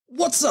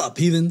What's up,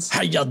 heathens?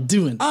 How y'all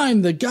doing?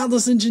 I'm the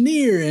Godless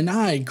engineer, and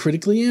I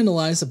critically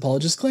analyze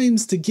apologist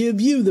claims to give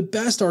you the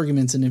best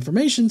arguments and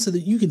information so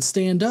that you can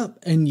stand up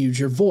and use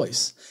your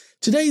voice.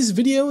 Today's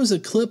video is a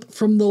clip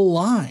from The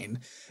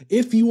Line.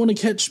 If you want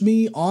to catch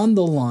me on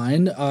The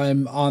Line,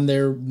 I'm on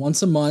there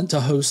once a month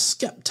to host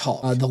Skept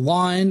Talk. The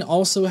Line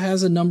also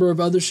has a number of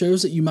other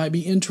shows that you might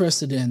be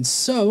interested in.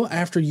 So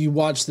after you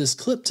watch this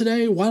clip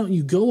today, why don't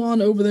you go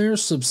on over there,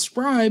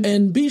 subscribe,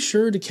 and be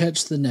sure to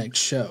catch the next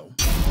show.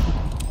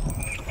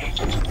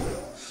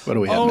 What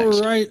do we have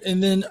next? All right,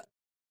 and then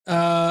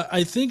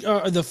I think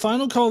the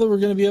final call that we're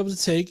going to be able to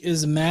take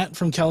is Matt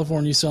from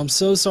California. So I'm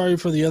so sorry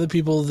for the other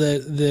people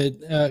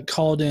that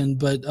called in,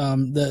 but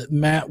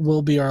Matt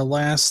will be our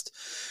last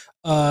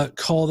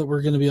call that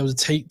we're going to be able to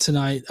take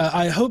tonight.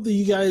 I hope that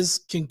you guys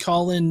can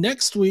call in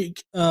next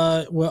week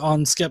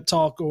on Skept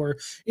Talk or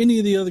any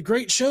of the other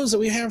great shows that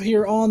we have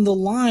here on The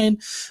Line.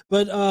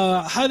 But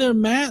hi there,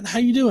 Matt. How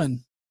you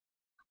doing?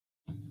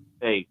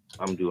 Hey,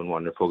 I'm doing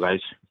wonderful, guys.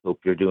 Hope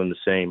you're doing the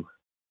same.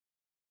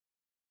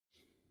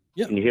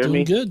 Yeah, can you hear doing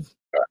me? Good.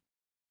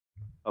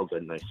 Oh,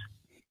 good, nice.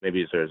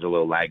 Maybe there's a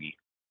little laggy.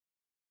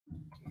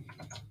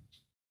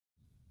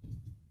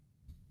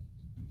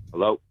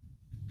 Hello?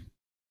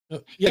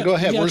 Yeah, go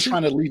ahead. We're just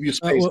trying to leave you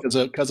space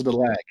because of the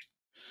lag.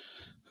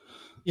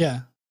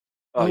 Yeah.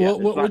 Oh, yeah.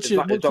 What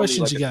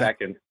questions you got?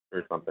 Second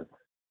or something.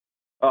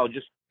 Oh,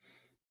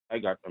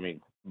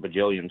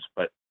 bajillions.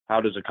 But how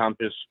does a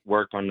compass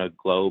work on the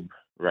globe?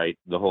 Right,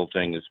 the whole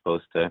thing is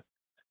supposed to.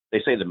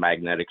 They say the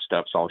magnetic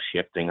stuff's all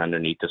shifting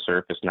underneath the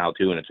surface now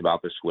too, and it's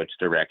about to switch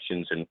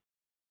directions, and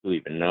who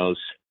even knows?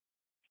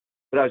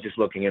 But I was just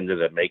looking into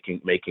the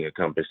making a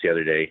compass the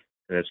other day,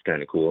 and it's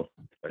kind of cool.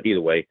 But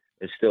either way,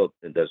 it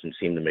doesn't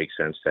seem to make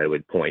sense that it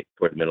would point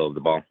toward the middle of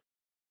the ball.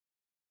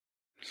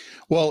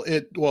 Well,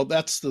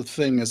 that's the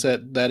thing is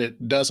that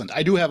it doesn't.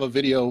 I do have a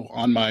video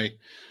on my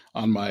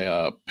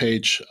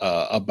page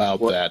about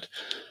that.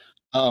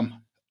 I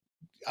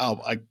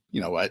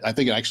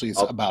think it actually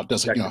is about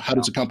how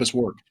does a compass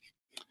work?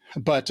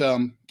 But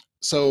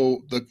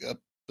so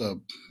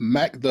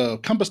the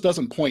compass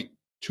doesn't point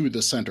to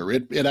the center.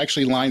 It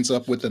actually lines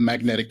up with the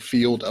magnetic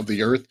field of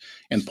the Earth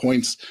and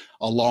points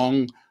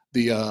along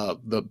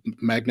the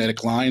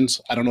magnetic lines.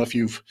 I don't know if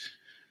you've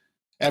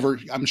ever.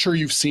 I'm sure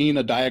you've seen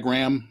a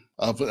diagram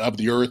of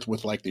the Earth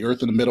with like the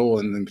Earth in the middle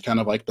and then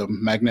kind of like the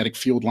magnetic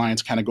field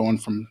lines kind of going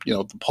from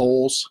the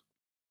poles.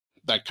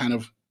 That kind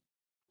of.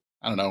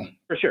 I don't know,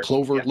 for sure.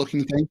 Clover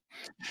looking thing.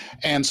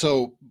 And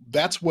so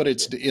that's what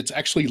it's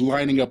actually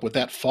lining up with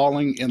that,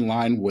 falling in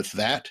line with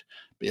that.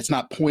 It's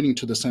not pointing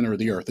to the center of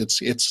the Earth.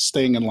 It's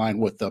staying in line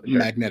with the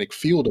magnetic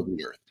field of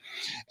the Earth.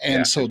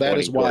 And so that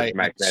is why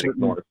magnetic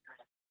north.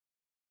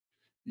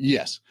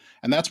 Yes.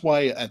 And that's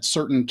why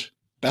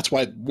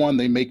one,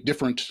 they make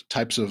different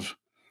types of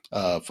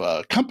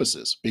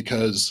compasses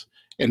because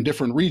in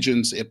different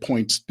regions it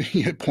points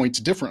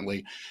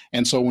differently.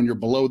 And so when you're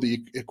below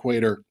the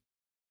equator,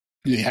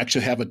 you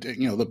actually have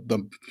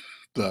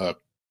the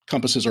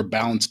compasses are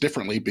balanced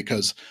differently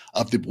because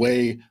of the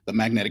way the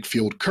magnetic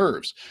field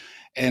curves.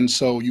 And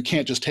so you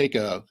can't just take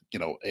a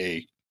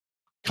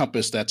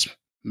compass that's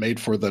made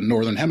for the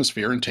northern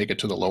hemisphere and take it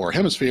to the lower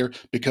hemisphere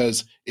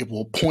because it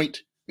will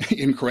point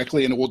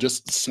incorrectly and it will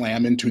just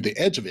slam into the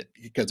edge of it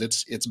because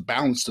it's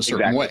balanced a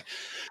certain way.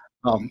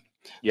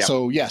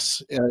 So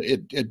yes,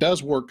 it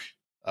does work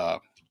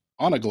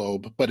on a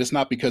globe, but it's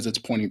not because it's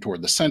pointing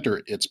toward the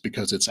center. It's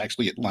because it's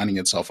actually lining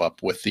itself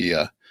up with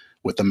the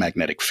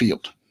magnetic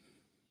field.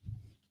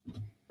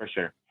 For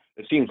sure,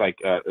 it seems like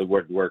it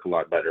would work a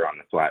lot better on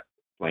the flat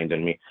plane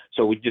than me.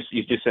 So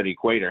you just said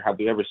equator. Have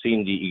you ever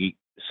seen the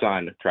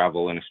sun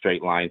travel in a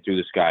straight line through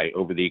the sky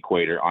over the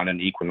equator on an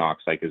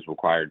equinox like is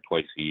required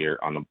twice a year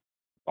on the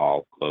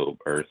ball globe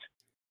Earth?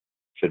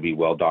 Should be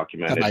well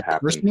documented.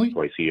 Happens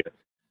twice a year.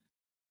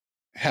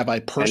 Have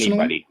I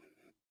personally?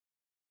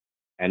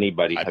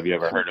 Anybody, have you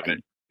ever heard of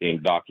it being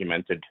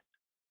documented?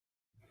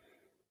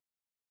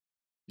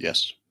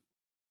 Yes.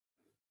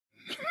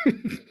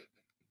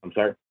 I'm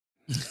sorry?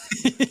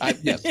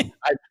 Yes.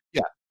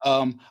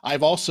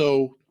 I've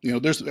also,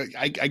 there's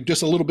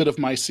just a little bit of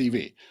my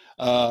CV.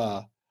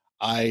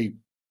 I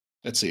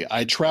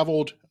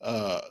traveled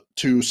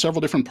to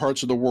several different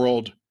parts of the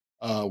world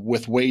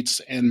with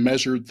weights and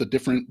measured the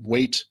different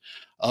weight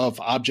of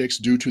objects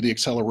due to the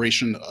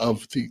acceleration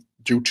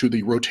due to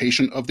the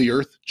rotation of the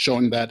Earth,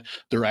 showing that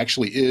there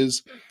actually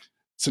is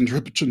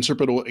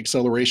centripetal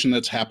acceleration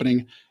that's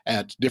happening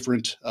at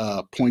different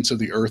points of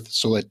the Earth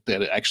so that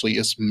it actually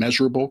is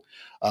measurable.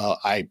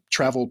 I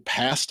traveled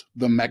past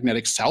the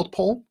magnetic South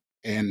Pole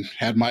and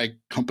had my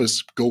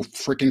compass go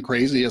freaking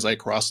crazy as I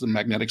crossed the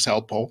magnetic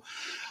South Pole.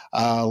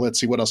 Let's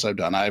see what else I've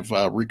done. I've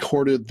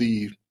recorded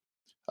the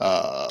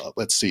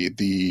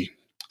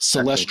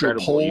celestial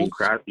pole.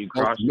 You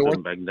crossed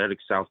the magnetic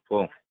South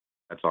Pole.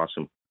 That's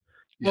awesome.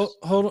 Well,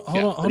 hold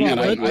on.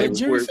 Let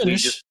Jerry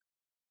finish.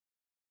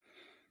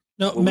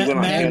 No,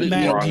 Matt,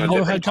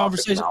 you had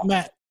conversation.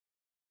 Matt,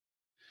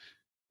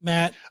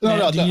 Matt, do you,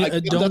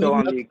 I'm don't still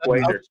on the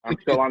equator. I'm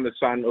still on the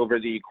sun over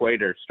the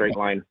equator, straight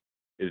line.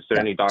 Is there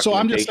any So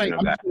I'm just documentation saying,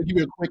 of that?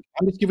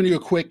 I'm just giving you a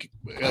quick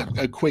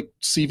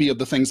CV of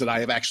the things that I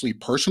have actually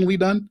personally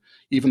done,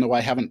 even though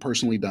I haven't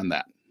personally done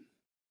that.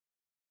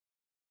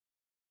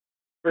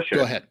 For sure.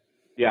 Go ahead.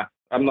 Yeah,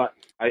 I'm not.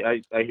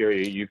 I hear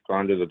you. You've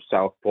gone to the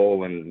South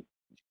Pole and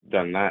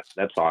done that.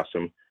 That's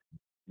awesome.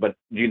 But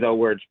do you know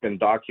where it's been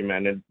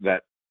documented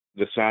that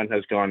the sun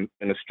has gone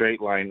in a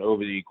straight line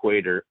over the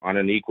equator on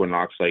an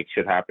equinox, like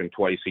should happen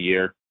twice a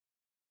year?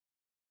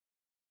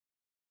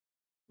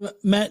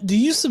 Matt, do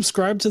you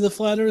subscribe to the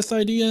flat Earth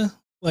idea?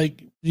 Like,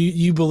 do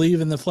you believe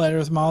in the flat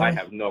Earth model? I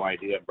have no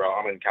idea, bro.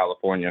 I'm in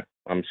California.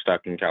 I'm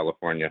stuck in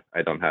California.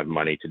 I don't have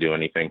money to do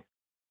anything.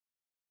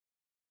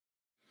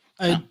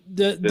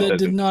 That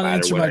did not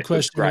answer my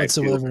question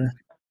whatsoever.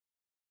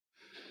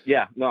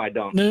 Yeah, no, I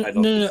don't. No, I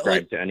don't subscribe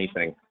like, to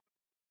anything.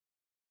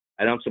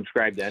 I don't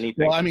subscribe to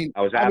anything. Well, I mean,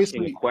 I was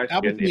asking a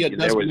question if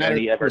there was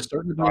any ever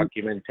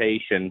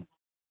documentation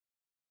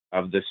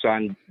of the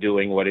sun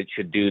doing what it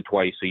should do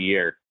twice a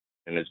year,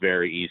 and it's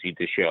very easy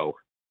to show.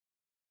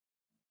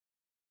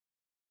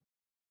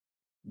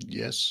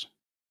 Yes.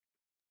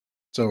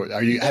 So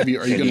are you going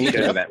to look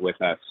share it up? that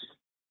with us?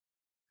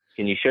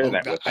 Can you share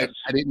that with us?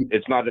 I didn't.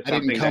 It's not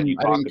something that you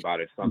talk about.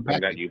 It's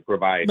something that you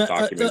provide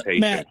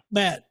documentation.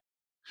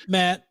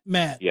 Matt.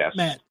 Yes.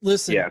 Matt,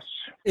 listen. Yes.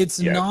 It's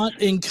not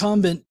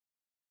incumbent.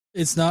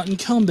 It's not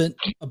incumbent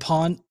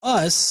upon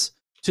us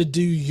to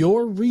do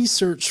your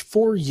research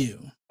for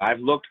you. I've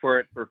looked for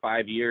it for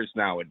 5 years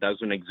now. It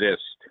doesn't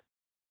exist.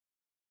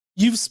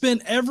 You've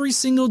spent every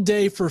single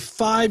day for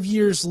 5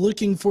 years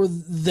looking for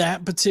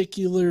that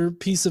particular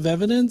piece of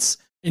evidence,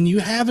 and you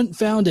haven't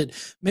found it.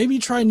 Maybe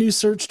try new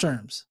search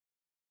terms.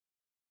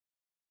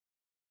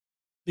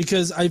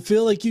 Because I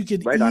feel like you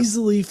could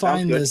easily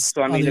find this.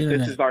 So, I mean, on the if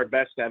internet. this is our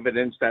best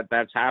evidence that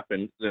that's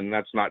happened, then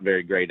that's not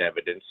very great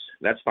evidence.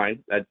 That's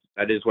fine. That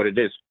is what it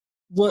is.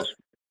 What?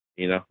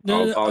 You know,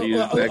 I'll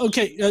use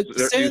okay.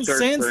 Sans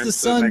the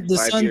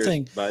sun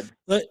thing. Bud.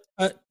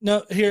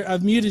 No, here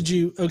I've muted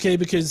you. Okay,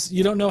 because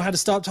you don't know how to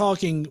stop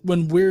talking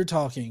when we're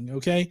talking.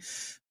 Okay,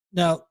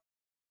 now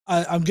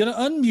I'm gonna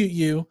unmute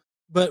you.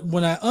 But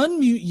when I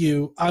unmute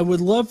you, I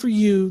would love for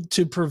you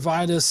to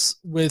provide us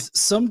with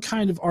some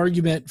kind of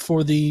argument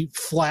for the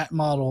flat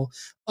model,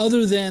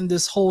 other than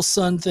this whole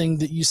sun thing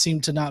that you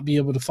seem to not be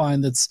able to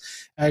find. That's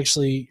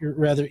actually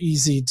rather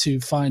easy to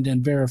find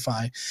and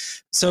verify.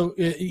 So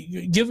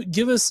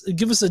give us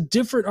a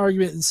different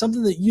argument,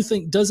 something that you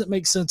think doesn't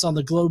make sense on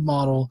the globe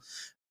model,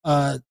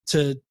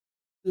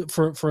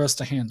 for us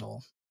to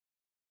handle.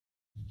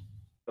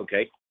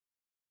 Okay.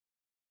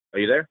 Are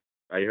you there?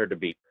 I heard a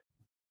beep.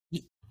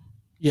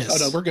 Yes.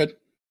 Oh, no, we're good.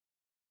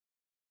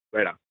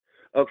 Right on.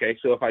 Okay,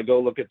 so if I go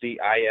look at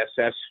the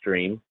ISS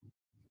stream,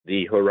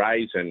 the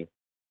horizon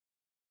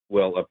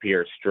will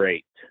appear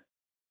straight.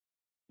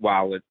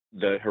 While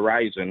the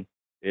horizon,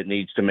 it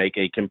needs to make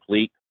a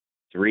complete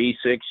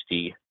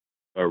 360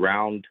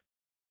 around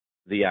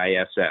the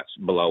ISS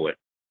below it.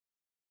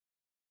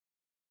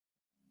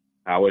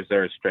 How is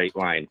there a straight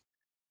line?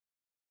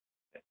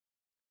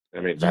 I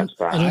mean, that's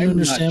fine. I don't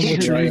understand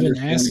what you're even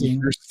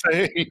asking.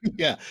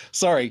 Yeah,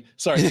 sorry.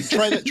 Try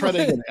that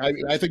again.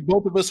 I think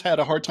both of us had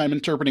a hard time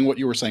interpreting what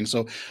you were saying.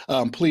 So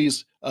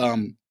please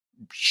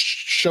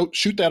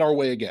shoot that our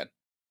way again.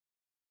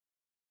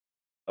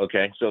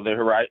 Okay, so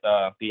the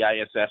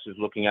ISS is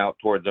looking out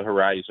toward the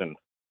horizon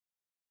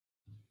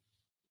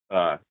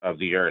of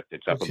the Earth.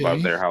 It's up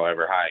above there,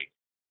 however high,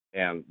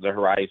 and the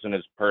horizon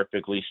is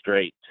perfectly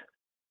straight.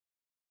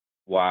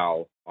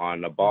 While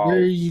on a ball, where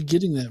are you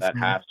getting that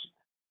from?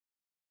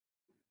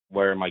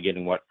 Where am I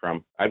getting what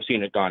from? I've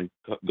seen it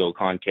go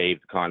concave,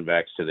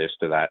 convex, to this,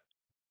 to that.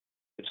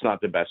 It's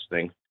not the best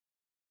thing.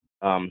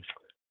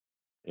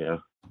 Yeah.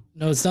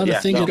 No, it's not a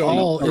thing at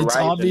all. It's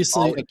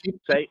obviously.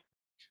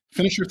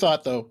 Finish your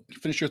thought, though.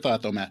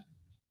 Matt.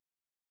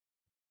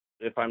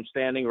 If I'm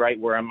standing right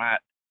where I'm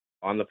at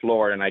on the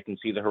floor and I can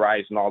see the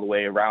horizon all the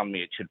way around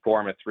me, it should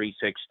form a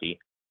 360,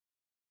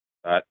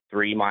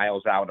 3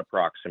 miles out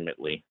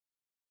approximately.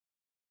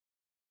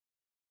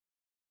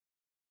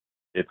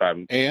 If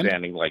I'm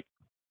standing like,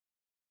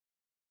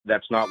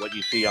 that's not what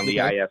you see on the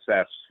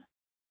ISS.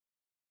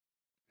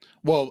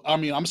 Well, I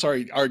mean, I'm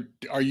sorry. Are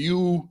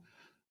you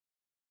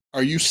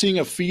seeing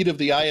a feed of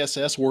the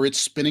ISS where it's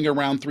spinning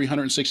around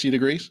 360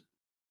 degrees?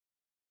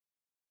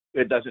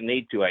 It doesn't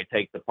need to. I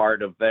take the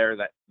part of there,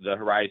 that the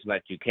horizon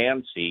that you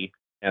can see,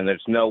 and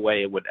there's no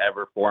way it would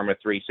ever form a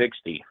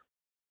 360.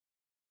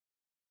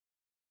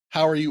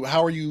 How are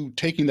you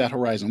taking that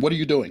horizon? What are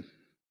you doing?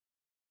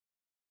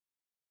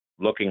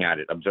 Looking at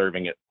it,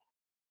 observing it.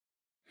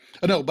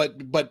 No, but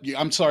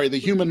I'm sorry, the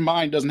human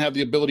mind doesn't have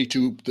the ability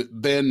to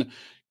then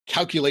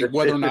calculate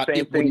whether or not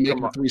it would make a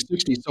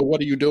 360. So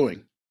what are you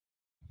doing?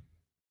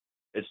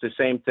 It's the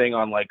same thing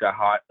on like a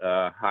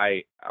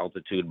high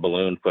altitude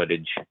balloon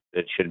footage.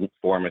 It should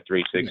form a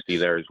 360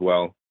 there as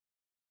well.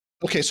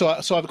 Okay, so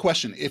I have a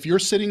question. If you're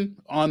sitting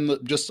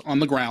just on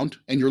the ground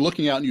and you're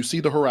looking out and you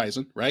see the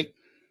horizon, right?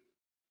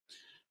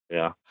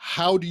 Yeah.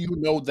 How do you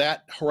know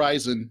that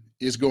horizon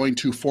is going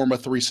to form a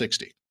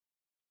 360?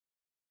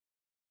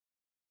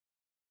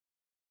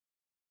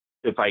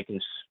 If I can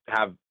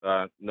have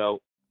no,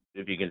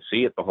 if you can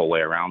see it the whole way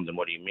around, then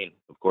what do you mean?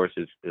 Of course,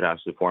 it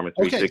has to form a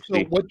 360.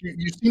 Okay, so what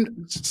you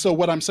seem, so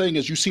what I'm saying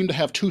is you seem to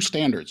have two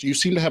standards. You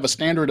seem to have a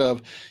standard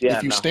of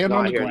if you stand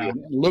on the ground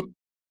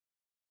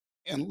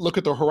and look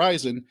at the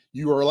horizon,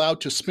 you are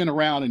allowed to spin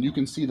around and you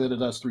can see that it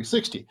does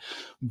 360.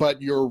 But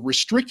you're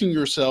restricting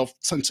yourself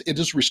since it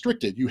is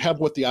restricted. You have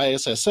what the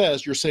ISS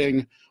says. You're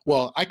saying,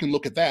 well, I can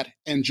look at that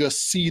and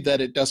just see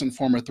that it doesn't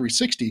form a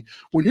 360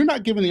 when you're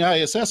not giving the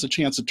ISS a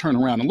chance to turn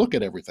around and look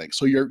at everything.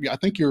 So I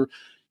think you're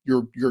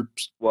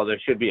well, there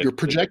should be you're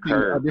projecting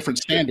a different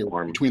standard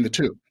between the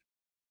two.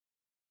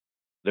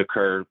 The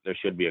curve, there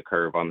should be a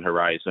curve on the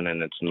horizon,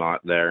 and it's not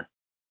there.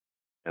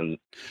 And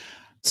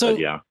so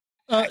yeah.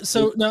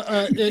 So now,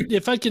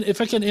 if I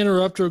can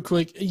interrupt real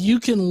quick, you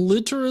can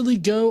literally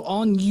go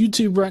on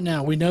YouTube right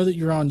now. We know that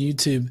you're on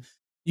YouTube.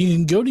 You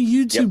can go to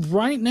YouTube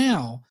right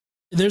now.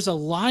 There's a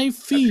live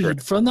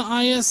feed from the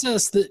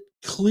ISS that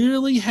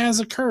clearly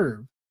has a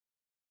curve.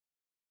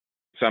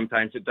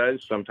 Sometimes it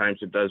does, sometimes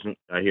it doesn't.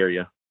 I hear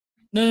you.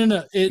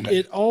 No.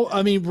 It all.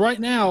 I mean, right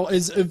now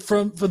is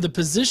from the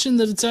position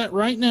that it's at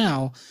right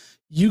now.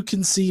 You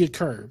can see a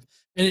curve,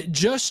 and it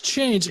just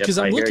changed because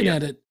I'm looking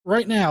at it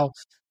right now.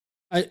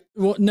 I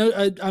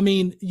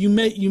mean, you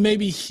may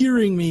be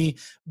hearing me,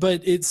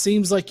 but it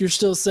seems like you're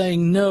still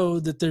saying no,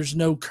 that there's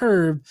no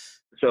curve.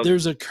 So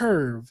there's a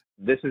curve.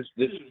 This is.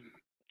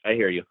 I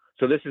hear you.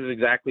 So this is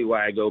exactly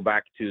why I go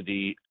back to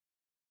the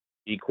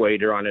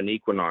equator on an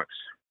equinox,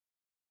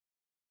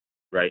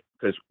 right?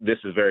 Because this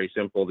is very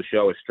simple to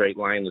show a straight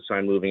line, the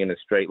sun moving in a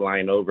straight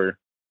line over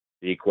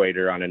the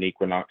equator on an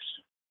equinox.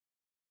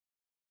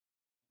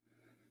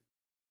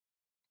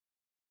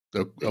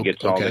 It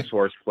gets all this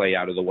horseplay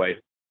out of the way.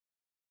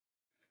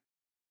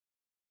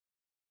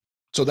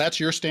 So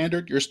that's your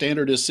standard. Your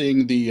standard is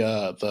seeing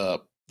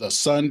the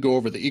sun go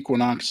over the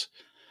equinox,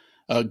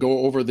 go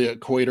over the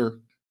equator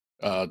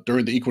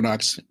during the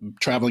equinox,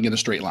 traveling in a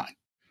straight line.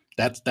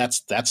 That's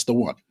the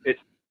one. It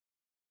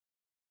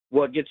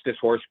gets this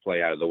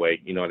horseplay out of the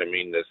way. You know what I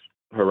mean? This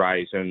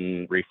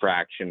horizon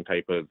refraction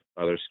type of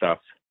other stuff.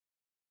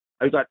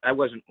 I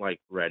wasn't like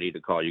ready to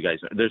call you guys.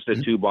 There's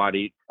the two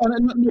body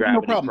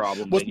gravity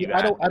problem. Well,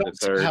 I don't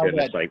see how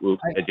that. It's like,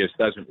 it just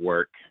doesn't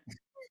work.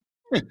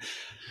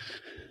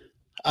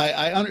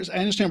 I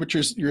understand what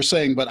you're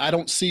saying, but I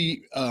don't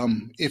see I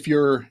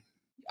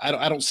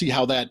don't see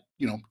how that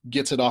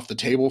gets it off the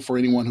table for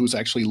anyone who's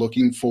actually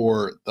looking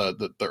for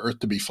the Earth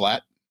to be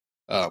flat.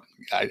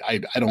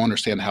 I don't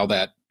understand how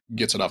that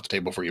gets it off the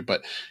table for you,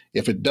 but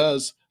if it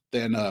does,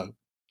 then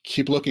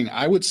keep looking.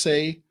 I would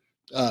say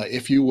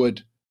if you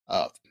would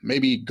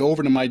maybe go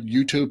over to my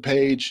YouTube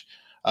page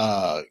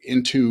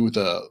into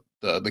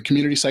the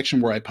community section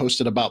where I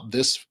posted about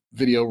this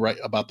video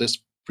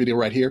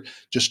right here.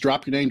 Just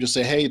drop your name. Just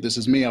say, hey, this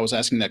is me. I was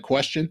asking that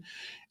question.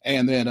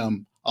 And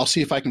then I'll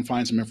see if I can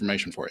find some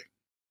information for you.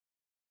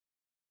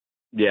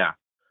 Yeah.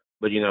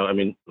 But, I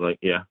mean,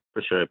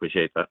 for sure. I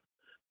appreciate that.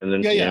 And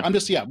then, I'm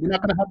just, we're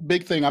not going to have a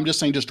big thing. I'm just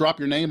saying, just drop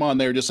your name on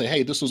there. Just say,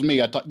 hey, this was me.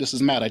 This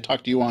is Matt. I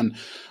talked to you on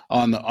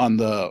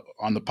the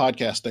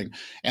podcast thing.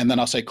 And then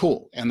I'll say,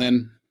 cool. And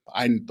then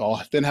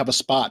I'll then have a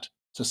spot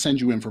to send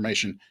you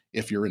information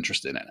if you're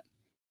interested in it.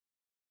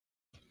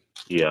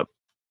 Yep.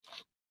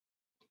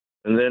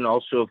 And then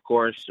also, of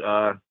course,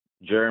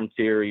 germ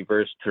theory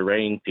versus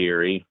terrain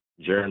theory.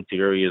 Germ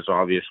theory is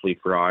obviously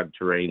fraud.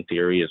 Terrain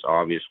theory is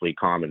obviously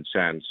common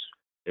sense.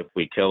 If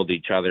we killed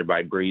each other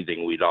by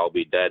breathing, we'd all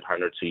be dead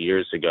hundreds of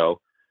years ago.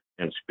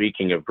 And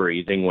speaking of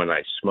breathing, when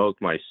I smoke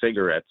my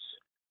cigarettes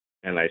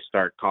and I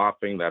start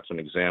coughing, that's an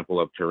example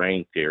of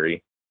terrain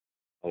theory,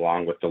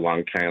 along with the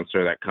lung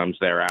cancer that comes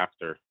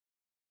thereafter.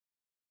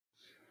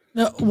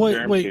 No,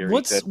 wait.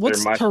 What's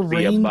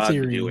terrain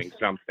theory? Doing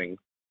something.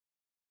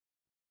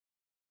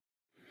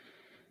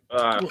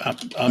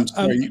 I'm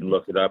sorry. You can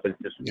look it up.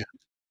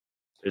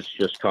 It's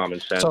just common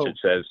sense. It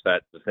says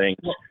that the things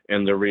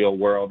in the real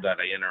world that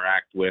I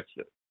interact with,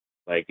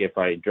 like if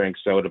I drink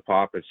soda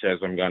pop, it says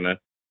I'm going to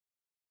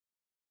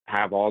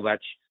have all that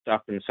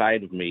stuff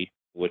inside of me,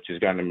 which is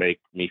going to make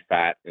me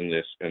fat and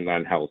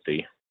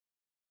unhealthy.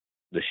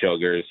 The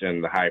sugars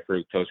and the high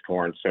fructose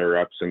corn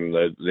syrups and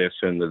the this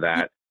and the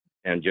that,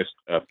 and just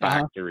a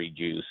factory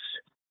juice.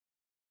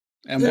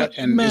 And Matt,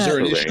 is there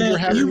an issue you're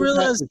having with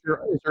that? Is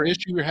there an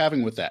issue you're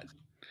having with that?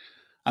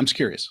 I'm just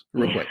curious,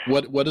 real quick.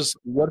 What's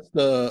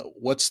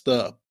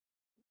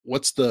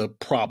the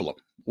problem?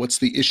 What's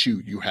the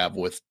issue you have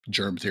with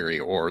germ theory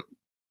or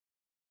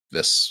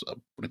this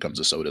when it comes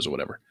to sodas or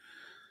whatever?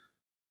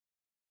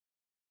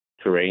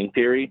 Terrain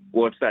theory?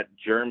 Well, it's that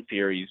germ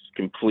theories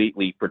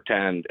completely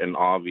pretend and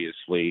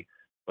obviously,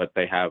 but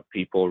they have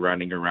people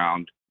running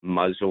around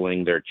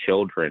muzzling their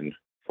children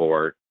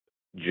for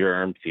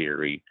germ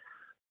theory.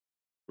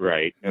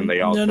 Right, and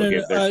they also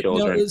give their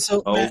children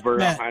over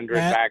 100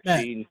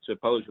 vaccines,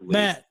 supposedly.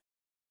 Matt.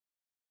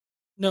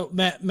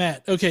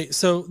 Okay,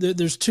 so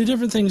there's two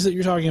different things that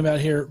you're talking about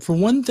here. For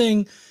one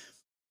thing,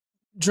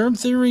 germ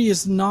theory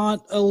is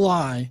not a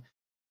lie.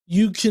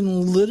 You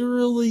can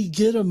literally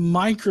get a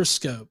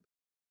microscope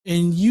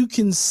and you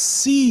can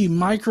see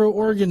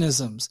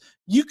microorganisms.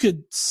 You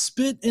could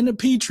spit in a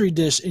petri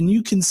dish and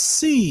you can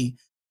see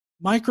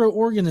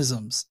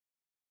microorganisms.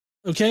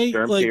 Okay,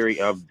 Germ like theory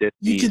of disease.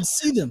 you can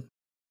see them.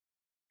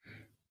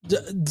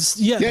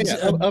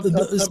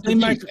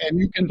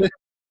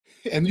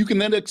 And you can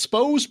then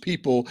expose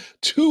people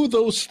to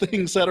those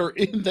things that are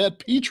in that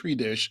petri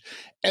dish,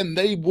 and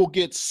they will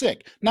get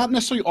sick. Not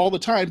necessarily all the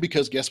time,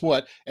 because guess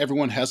what?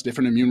 Everyone has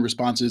different immune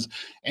responses.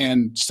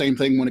 And same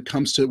thing when it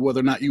comes to whether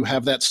or not you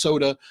have that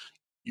soda.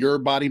 Your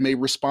body may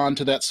respond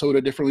to that soda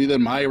differently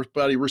than my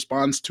body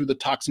responds to the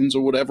toxins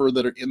or whatever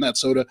that are in that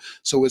soda.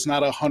 So it's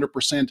not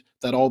 100%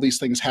 that all these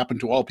things happen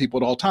to all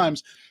people at all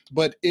times,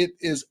 but it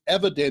is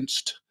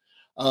evidenced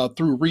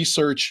through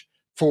research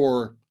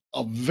for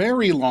a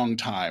very long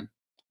time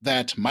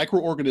that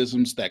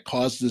microorganisms that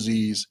cause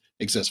disease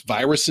exist.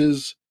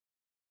 Viruses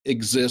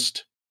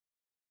exist,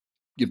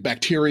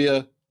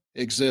 bacteria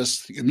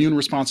exist, immune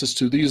responses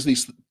to these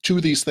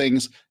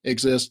things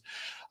exist.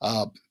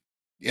 I'm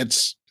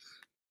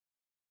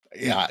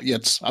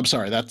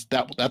sorry.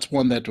 That's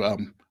one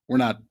that we're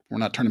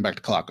not turning back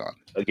the clock on.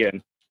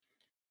 Again,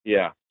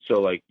 yeah.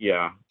 So I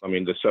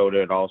mean, the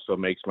soda, it also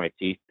makes my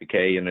teeth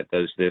decay, and it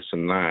does this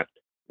and that,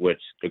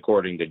 which,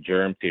 according to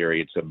germ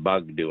theory, it's a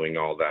bug doing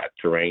all that.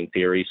 Terrain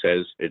theory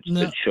says it's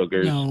the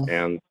sugars,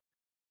 and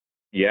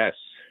yes.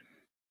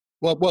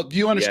 Well, do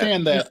you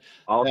understand that?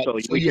 Also,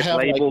 so you have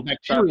labeled like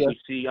stuff bacteria. you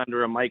see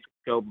under a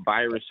microscope,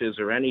 viruses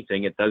or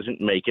anything. It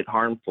doesn't make it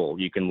harmful.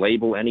 You can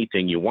label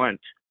anything you want.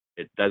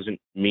 It doesn't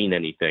mean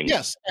anything.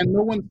 Yes, and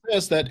no one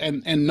says that,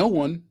 and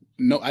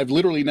I've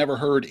literally never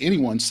heard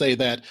anyone say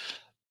that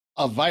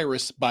a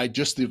virus, by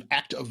just the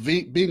act of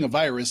being a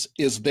virus,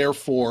 is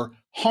therefore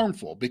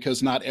harmful,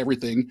 because not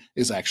everything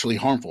is actually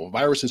harmful. A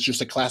virus is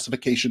just a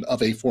classification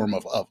of a form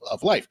of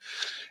life.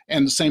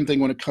 And the same thing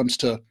when it comes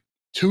to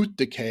tooth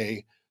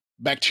decay.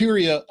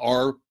 Bacteria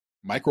are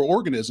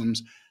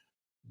microorganisms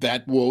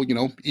that will,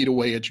 eat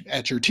away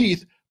at your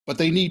teeth, but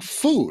they need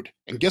food.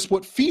 And guess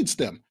what feeds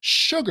them?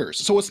 Sugars.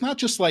 So it's not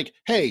just like,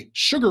 hey,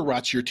 sugar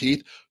rots your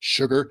teeth.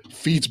 Sugar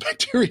feeds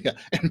bacteria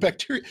and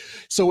bacteria.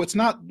 So it's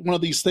not one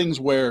of these things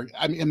where,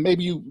 and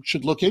maybe you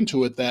should look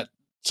into it, that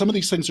some of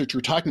these things that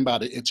you're talking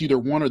about, it's either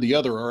one or the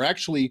other, or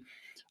actually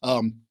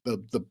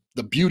the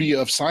beauty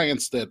of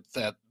science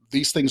that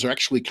these things are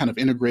actually kind of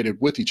integrated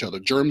with each other.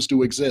 Germs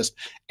do exist,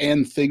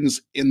 and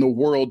things in the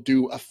world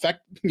do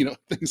affect,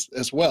 things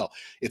as well.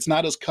 It's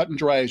not as cut and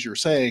dry as you're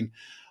saying.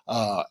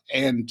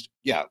 And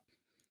yeah,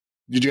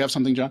 did you have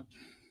something, John?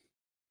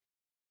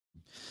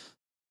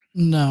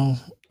 No,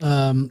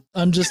 I'm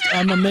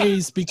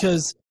amazed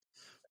because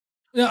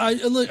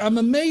I'm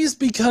amazed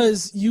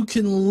because you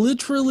can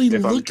literally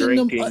look in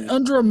them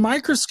under a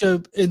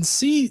microscope and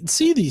see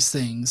these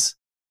things.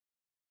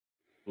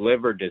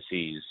 Liver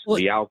disease,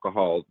 the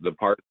alcohol, the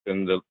parts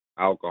in the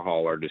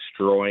alcohol are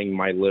destroying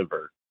my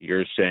liver.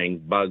 You're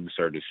saying bugs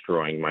are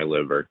destroying my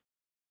liver.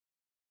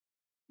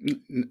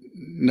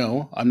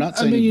 No, I'm not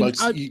saying bugs.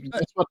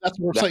 That's what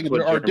we're saying.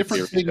 There are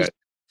different things.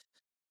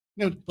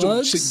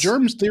 Bugs?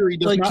 Germs theory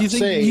does not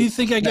say. You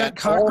think I got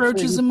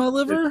cockroaches in my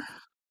liver?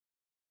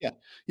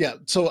 Yeah.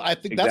 So I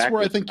think that's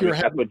where I think we're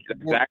having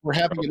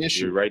an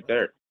issue. You're right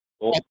there.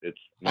 Well, it's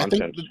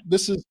nonsense. I think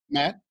this is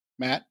Matt.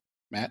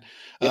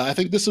 I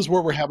think this is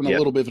where we're having a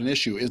little bit of an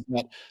issue, is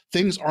that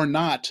things are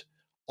not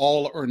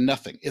all or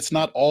nothing. It's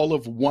not all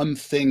of one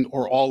thing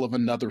or all of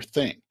another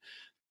thing.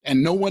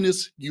 And no one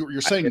is,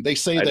 you're saying, they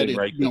say that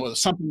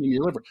it's something in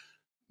your liver.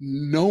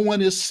 No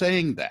one is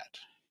saying that.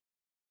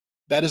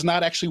 That is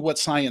not actually what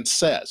science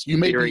says. You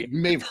may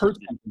have heard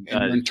something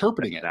and you're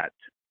interpreting it.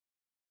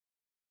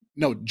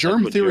 No,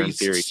 germ theory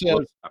says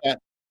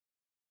that.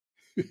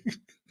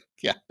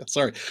 Yeah,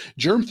 sorry.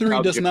 Germ theory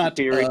is not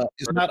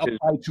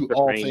applied to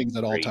all things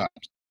at all times.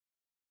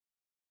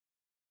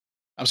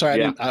 I'm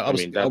sorry, I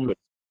was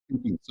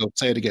thinking, so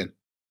say it again.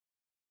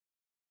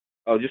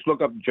 Oh, just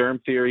look up germ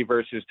theory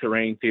versus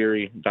terrain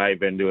theory.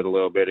 Dive into it a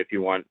little bit if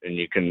you want, and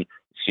you can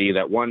see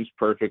that one's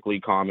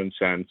perfectly common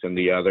sense, and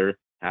the other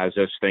has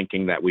us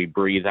thinking that we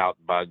breathe out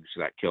bugs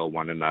that kill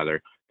one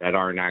another that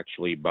aren't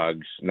actually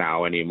bugs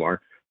now anymore.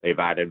 They've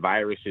added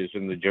viruses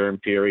in the germ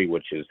theory,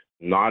 which is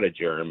not a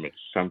germ. It's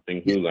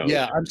something who knows.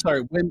 Yeah, I'm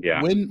sorry.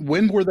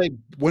 When were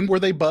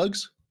they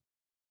bugs?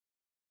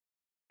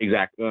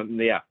 Exactly.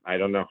 I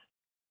don't know.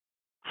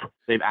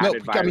 They've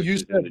added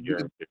viruses in the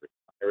germ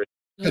theory.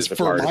 Because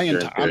for my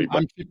entire,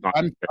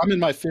 I'm in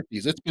my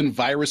 50s. It's been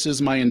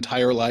viruses my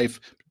entire life,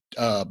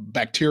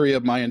 bacteria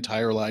my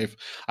entire life.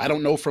 I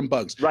don't know from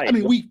bugs. Right. I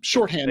mean, we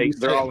shorthand, we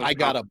say, I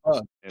got a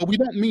bug, but we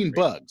don't mean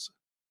bugs.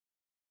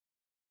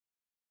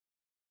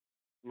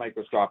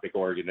 Microscopic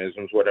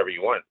organisms, whatever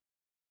you want.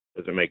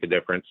 Does it make a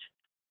difference?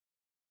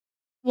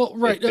 Well,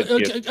 right.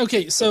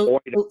 Okay. So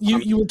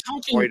you were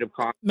talking,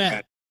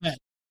 Matt.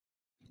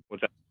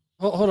 What's that?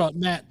 Hold on,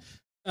 Matt.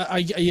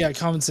 Yeah,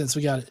 common sense.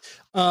 We got it.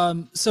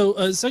 So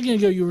a second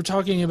ago, you were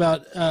talking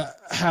about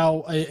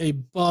how a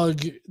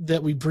bug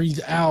that we breathe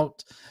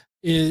out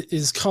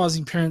is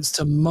causing parents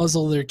to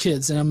muzzle their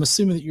kids, and I'm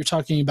assuming that you're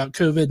talking about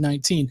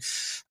COVID-19.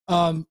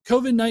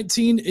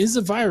 COVID-19 is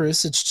a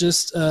virus. It's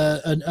just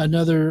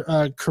another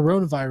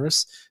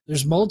coronavirus.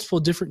 There's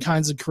multiple different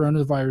kinds of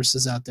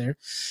coronaviruses out there.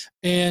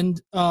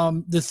 And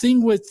the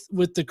thing with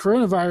the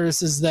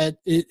coronavirus is that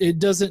it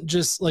doesn't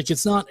just, like,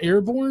 it's not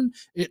airborne.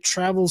 It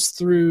travels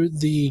through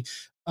the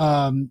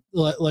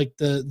like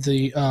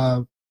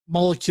the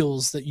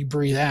molecules that you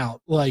breathe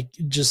out, like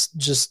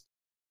just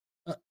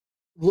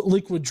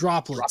liquid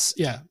droplets.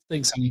 Yeah,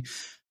 thanks, honey.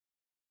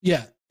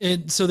 Yeah,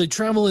 and so they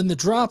travel in the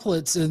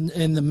droplets, and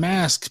the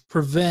mask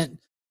prevent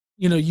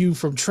you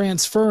from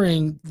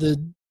transferring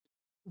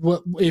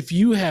what if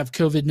you have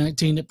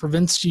COVID-19, it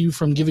prevents you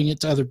from giving it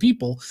to other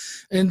people.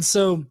 And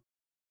so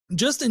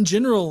just in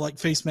general, like,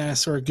 face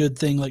masks are a good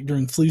thing, like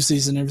during flu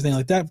season and everything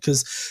like that,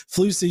 because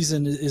flu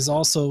season is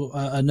also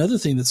another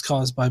thing that's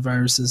caused by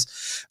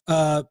viruses.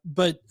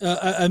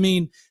 I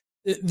mean,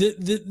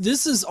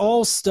 this is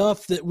all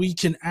stuff that we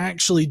can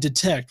actually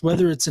detect,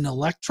 whether it's an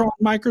electron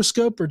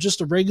microscope or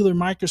just a regular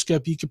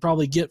microscope you could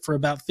probably get for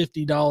about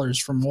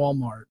 $50 from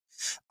Walmart.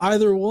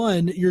 Either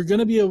one, you're going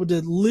to be able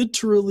to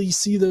literally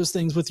see those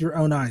things with your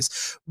own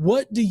eyes.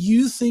 What do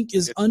you think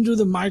is under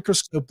the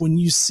microscope when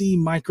you see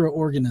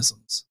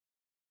microorganisms?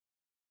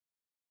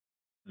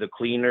 The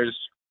cleaners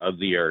of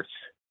the earth.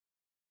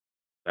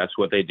 That's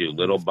what they do.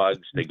 Little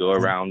bugs, they go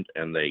around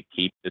and they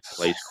keep this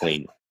place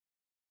clean.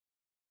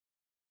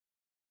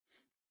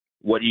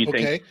 What do you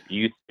think?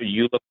 You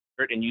look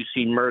at it and you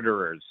see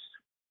murderers,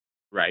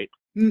 right?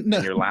 No,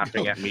 and you're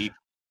laughing at me.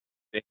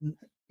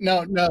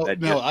 No.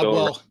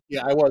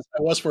 I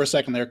was for a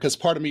second there, because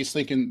part of me is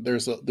thinking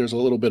there's a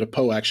little bit of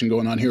Poe action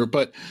going on here.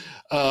 But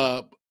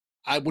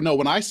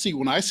when I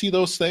see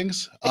those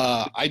things,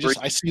 I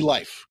see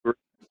life.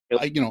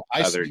 I'm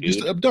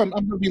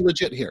gonna be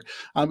legit here.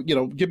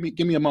 Give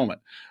me a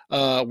moment.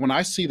 When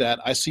I see that,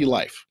 I see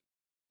life,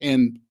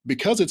 and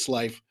because it's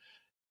life,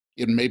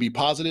 it may be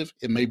positive,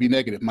 it may be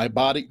negative. My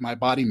body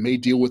may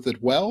deal with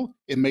it well,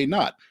 it may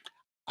not.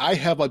 I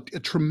have a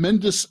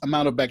tremendous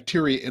amount of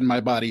bacteria in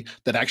my body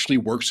that actually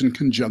works in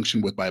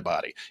conjunction with my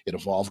body. It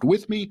evolved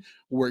with me.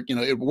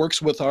 It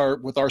works with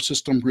our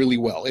system really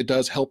well. It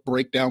does help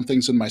break down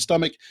things in my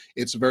stomach.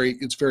 It's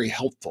very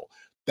helpful.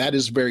 That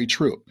is very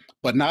true.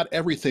 But not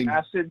everything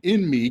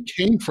in me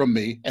came from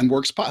me and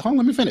works. Hold on,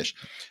 let me finish.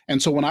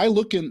 And so when I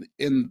look in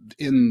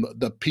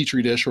the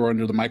petri dish or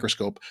under the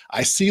microscope,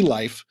 I see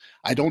life.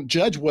 I don't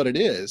judge what it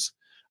is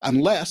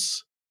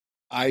unless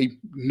I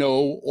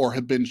know or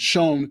have been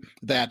shown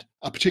that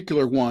a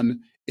particular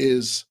one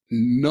is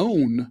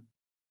known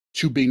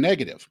to be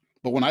negative.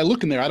 But when I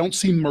look in there, I don't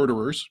see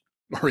murderers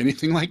or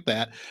anything like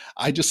that.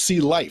 I just see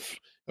life,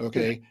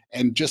 okay?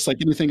 And just like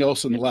anything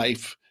else in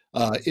life,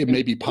 it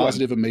may be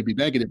positive, it may be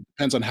negative.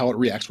 Depends on how it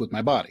reacts with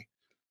my body.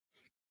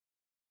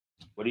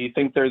 What do you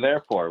think they're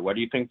there for? Why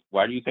do you think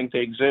they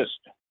exist?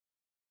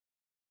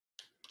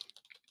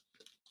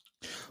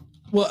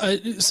 Well,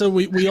 so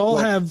we all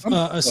have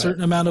a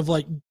certain amount of,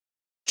 like,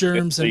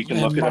 germs and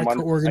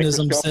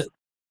microorganisms that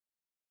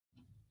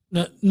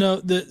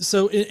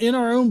so in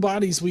our own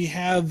bodies we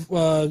have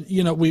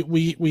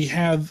we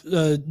have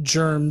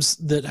germs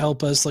that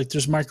help us. Like,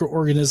 there's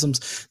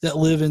microorganisms that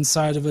live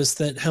inside of us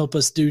that help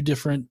us do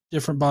different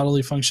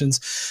bodily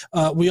functions.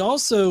 We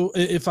also,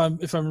 if I'm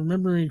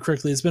remembering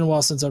correctly, it's been a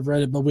while since I've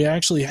read it, but we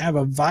actually have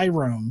a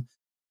virome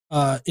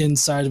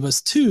inside of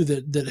us too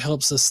that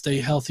helps us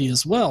stay healthy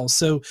as well.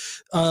 So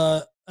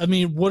I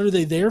mean, what are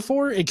they there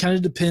for? It kind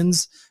of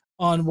depends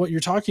on what you're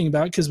talking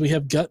about, because we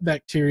have gut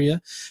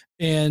bacteria,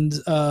 and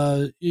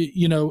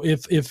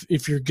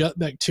if your gut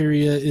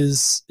bacteria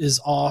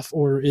is off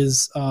or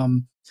is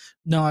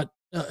not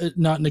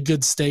in a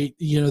good state,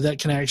 that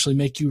can actually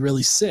make you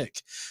really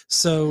sick.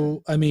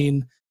 So I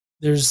mean,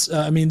 there's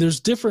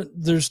different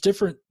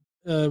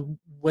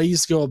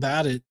ways to go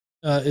about it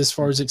as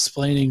far as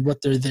explaining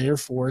what they're there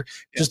for. It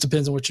just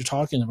depends on what you're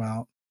talking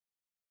about.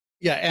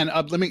 Yeah, and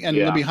let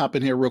me hop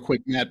in here real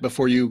quick, Matt,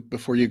 before you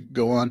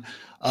go on.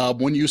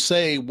 When you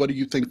say, what do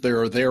you think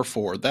they're there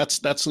for? That's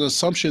an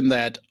assumption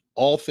that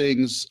all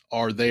things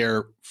are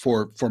there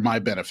for my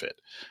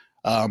benefit.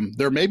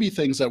 There may be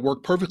things that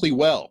work perfectly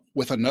well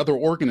with another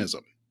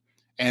organism,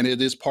 and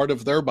it is part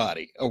of their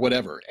body or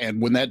whatever.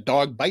 And when that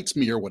dog bites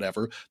me or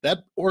whatever,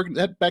 that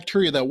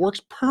bacteria that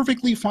works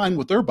perfectly fine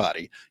with their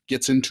body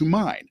gets into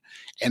mine.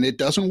 And it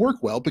doesn't work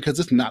well because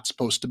it's not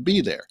supposed to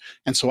be there.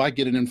 And so I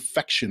get an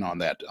infection on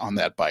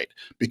that bite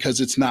because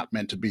it's not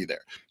meant to be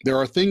there. There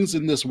are things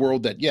in this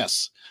world that,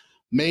 yes,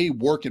 may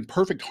work in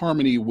perfect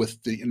harmony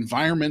with the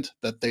environment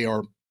that they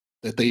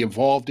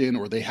evolved in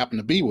or they happen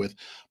to be with,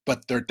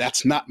 but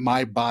that's not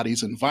my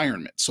body's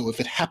environment. So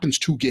if it happens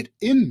to get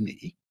in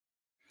me,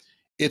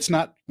 it's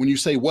not, when you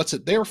say, what's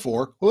it there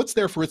for? Well, it's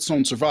there for its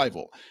own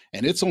survival.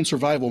 And its own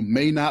survival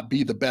may not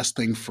be the best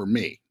thing for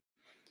me.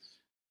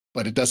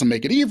 but it doesn't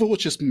make it evil. It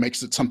just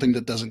makes it something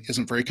that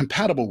isn't very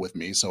compatible with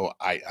me. So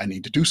I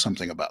need to do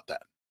something about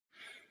that.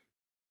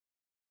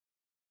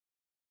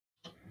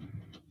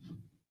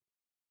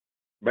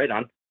 Right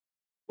on.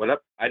 What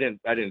up? I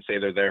didn't say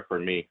they're there for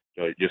me.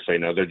 So just so you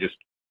know, they're just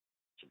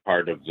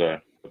part of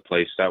the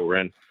place that we're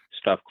in.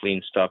 Stuff,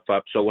 clean stuff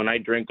up. So when I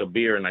drink a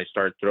beer and I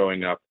start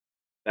throwing up,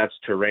 that's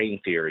terrain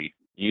theory.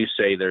 You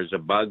say there's a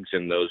bugs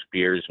in those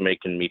beers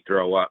making me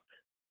throw up.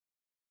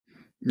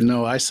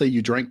 No, I say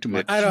you drank too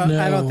much. I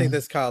don't think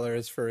this caller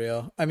is for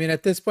real. I mean,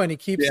 at this point, he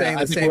keeps saying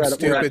the same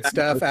stupid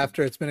stuff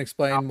after it's been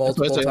explained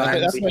multiple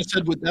times.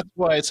 That's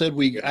why I said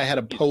I had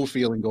a Poe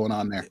feeling going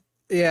on there.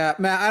 Yeah,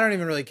 Matt, I don't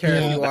even really care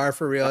if you are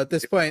for real. At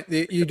this point,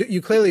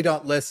 you clearly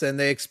don't listen.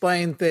 They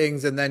explain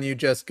things and then you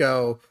just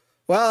go,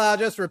 well, I'll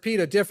just repeat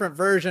a different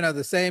version of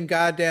the same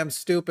goddamn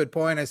stupid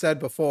point I said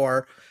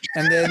before.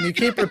 And then you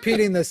keep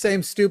repeating the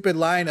same stupid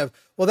line of,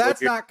 well,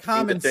 that's not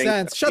common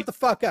sense. Shut the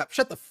fuck up.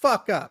 Shut the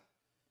fuck up.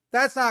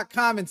 That's not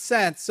common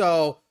sense.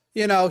 So,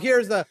 you know,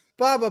 here's the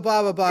blah, blah,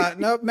 blah, blah, blah.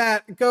 No,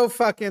 Matt, go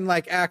fucking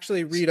like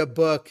actually read a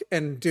book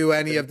and do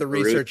any of the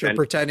research you're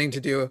pretending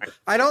to do.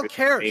 I don't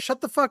care.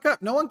 Shut the fuck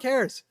up. No one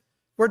cares.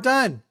 We're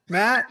done,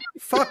 Matt.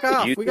 Fuck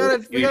off. We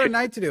got a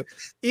night to do.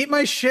 Eat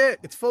my shit.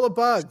 It's full of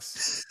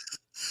bugs.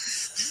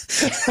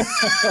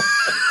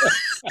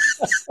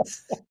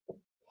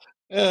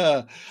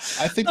 Yeah,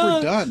 I think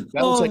we're done.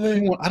 That was like,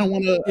 I don't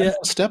want to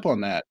step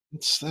on that.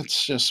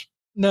 That's just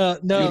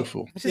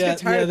beautiful. Yeah,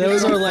 that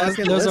was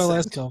our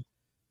last call.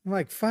 I'm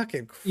like,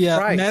 fucking Christ.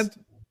 Yeah,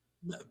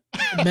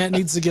 Matt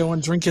needs to go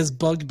and drink his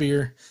bug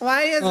beer.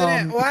 Why isn't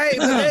it?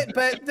 Why?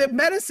 But the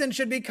medicine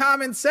should be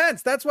common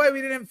sense. That's why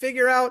we didn't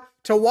figure out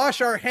to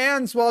wash our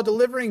hands while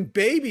delivering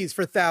babies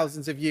for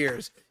thousands of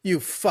years. You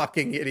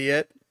fucking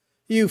idiot.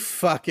 You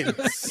fucking.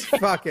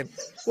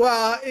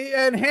 Well,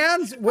 and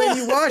hands, when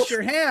you wash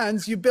your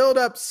hands, you build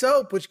up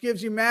soap, which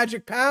gives you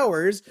magic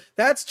powers.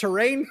 That's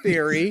terrain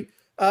theory.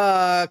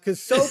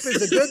 Because soap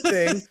is a good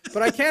thing,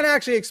 but I can't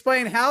actually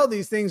explain how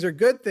these things are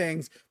good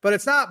things. But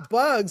it's not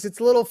bugs,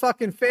 it's little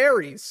fucking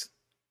fairies.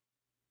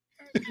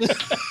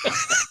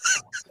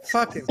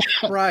 Fucking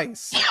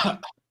Christ.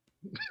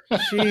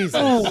 Jesus.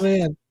 Oh,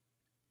 man.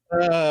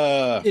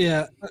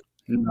 Yeah.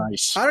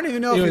 Nice. I don't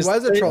even know if he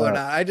was a troll or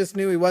not. I just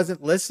knew he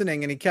wasn't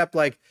listening, and he kept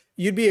like,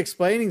 you'd be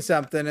explaining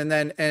something, and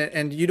then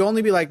and you'd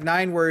only be like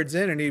 9 words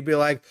in, and he'd be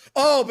like,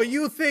 oh, but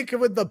you think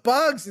with the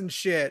bugs and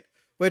shit.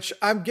 Which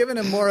I'm giving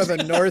him more of a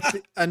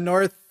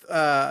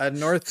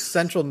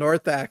central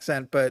north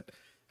accent, but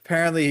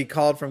apparently he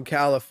called from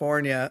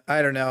California.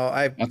 I don't know.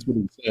 That's what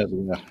he said.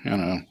 Yeah, I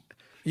don't know.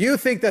 You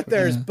think that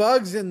there's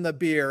bugs in the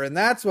beer, and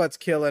that's what's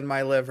killing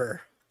my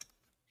liver.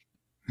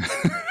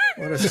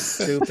 What a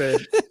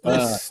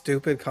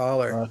stupid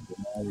caller.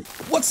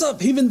 What's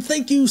up, Heathen?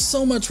 Thank you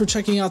so much for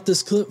checking out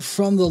this clip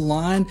from The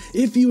Line.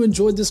 If you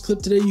enjoyed this clip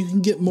today, you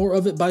can get more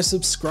of it by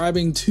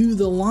subscribing to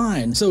The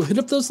Line. So hit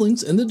up those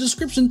links in the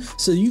description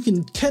so you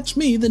can catch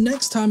me the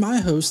next time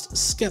I host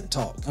Skept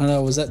Talk. I don't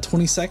know, was that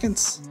 20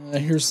 seconds?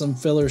 Here's some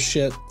filler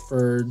shit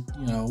for,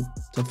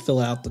 to fill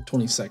out the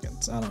 20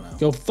 seconds. I don't know.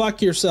 Go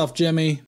fuck yourself, Jimmy.